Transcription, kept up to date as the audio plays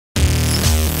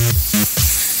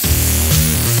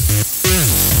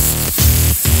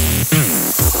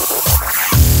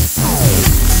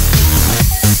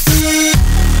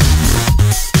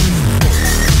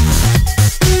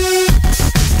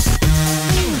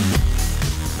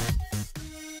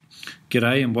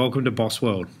G'day and welcome to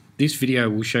Bossweld. This video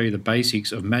will show you the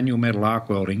basics of manual metal arc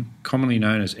welding, commonly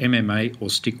known as MMA or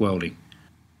stick welding.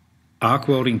 Arc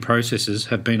welding processes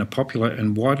have been a popular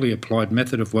and widely applied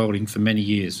method of welding for many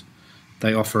years.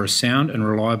 They offer a sound and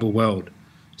reliable weld,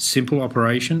 simple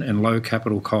operation and low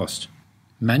capital cost.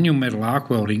 Manual metal arc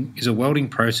welding is a welding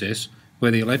process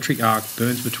where the electric arc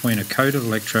burns between a coated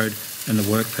electrode and the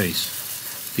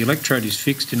workpiece. The electrode is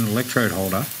fixed in an electrode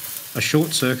holder, a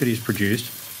short circuit is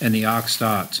produced, and the arc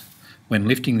starts when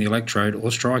lifting the electrode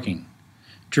or striking.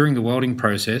 During the welding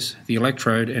process, the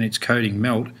electrode and its coating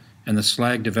melt and the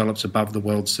slag develops above the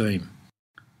weld seam.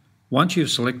 Once you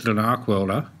have selected an arc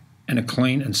welder and a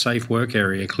clean and safe work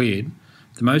area cleared,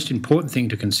 the most important thing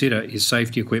to consider is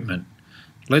safety equipment.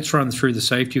 Let's run through the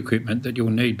safety equipment that you'll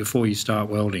need before you start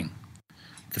welding.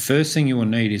 The first thing you will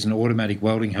need is an automatic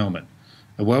welding helmet.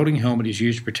 A welding helmet is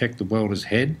used to protect the welder's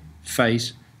head,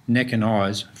 face, neck and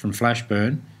eyes from flash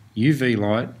burn, UV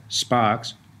light,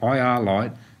 sparks, IR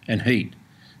light and heat.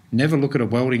 Never look at a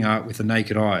welding arc with the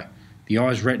naked eye. The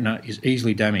eye's retina is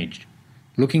easily damaged.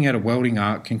 Looking at a welding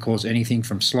arc can cause anything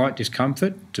from slight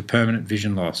discomfort to permanent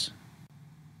vision loss.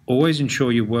 Always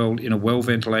ensure you weld in a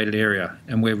well-ventilated area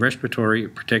and wear respiratory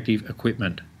protective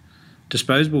equipment.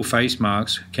 Disposable face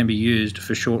masks can be used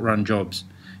for short-run jobs.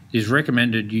 It is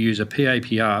recommended you use a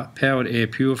PAPR, powered air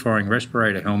purifying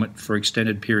respirator helmet for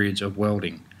extended periods of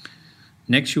welding.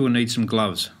 Next you will need some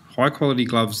gloves. High quality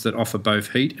gloves that offer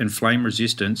both heat and flame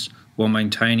resistance while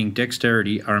maintaining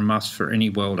dexterity are a must for any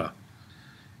welder.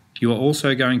 You are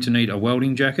also going to need a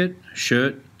welding jacket,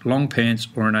 shirt, long pants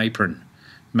or an apron,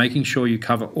 making sure you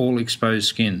cover all exposed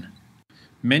skin.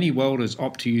 Many welders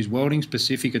opt to use welding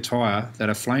specific attire that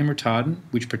are flame retardant,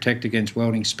 which protect against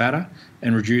welding spatter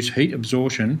and reduce heat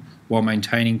absorption while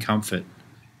maintaining comfort.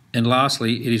 And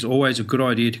lastly, it is always a good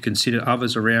idea to consider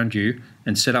others around you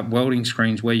and set up welding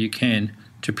screens where you can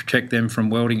to protect them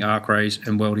from welding arc rays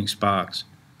and welding sparks.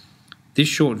 This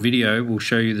short video will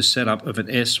show you the setup of an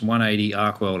S180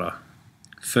 arc welder.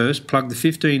 First, plug the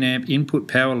 15 amp input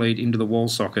power lead into the wall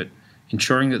socket,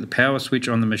 ensuring that the power switch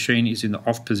on the machine is in the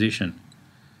off position.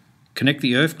 Connect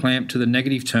the earth clamp to the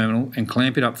negative terminal and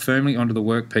clamp it up firmly onto the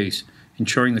workpiece,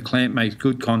 ensuring the clamp makes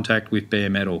good contact with bare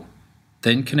metal.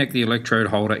 Then connect the electrode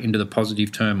holder into the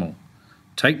positive terminal.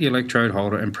 Take the electrode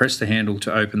holder and press the handle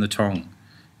to open the tong.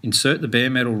 Insert the bare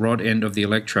metal rod end of the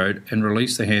electrode and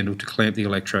release the handle to clamp the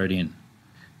electrode in.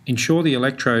 Ensure the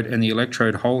electrode and the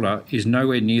electrode holder is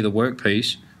nowhere near the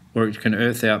workpiece or it can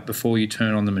earth out before you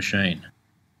turn on the machine.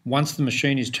 Once the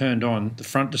machine is turned on, the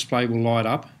front display will light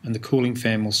up and the cooling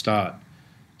fan will start.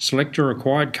 Select your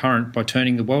required current by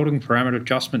turning the welding parameter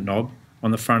adjustment knob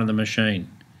on the front of the machine.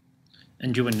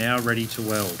 And you are now ready to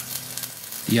weld.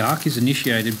 The arc is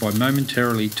initiated by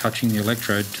momentarily touching the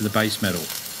electrode to the base metal.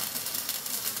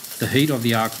 The heat of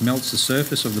the arc melts the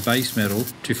surface of the base metal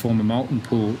to form a molten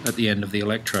pool at the end of the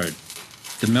electrode.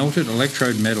 The melted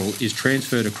electrode metal is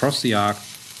transferred across the arc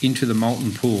into the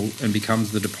molten pool and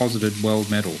becomes the deposited weld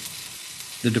metal.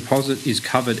 The deposit is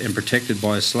covered and protected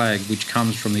by a slag which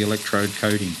comes from the electrode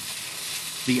coating.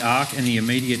 The arc and the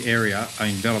immediate area are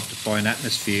enveloped by an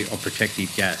atmosphere of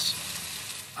protective gas.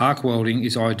 Arc welding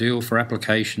is ideal for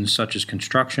applications such as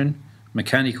construction,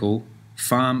 mechanical,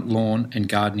 farm, lawn and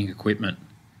gardening equipment.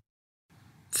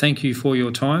 Thank you for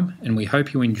your time and we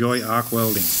hope you enjoy arc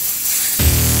welding.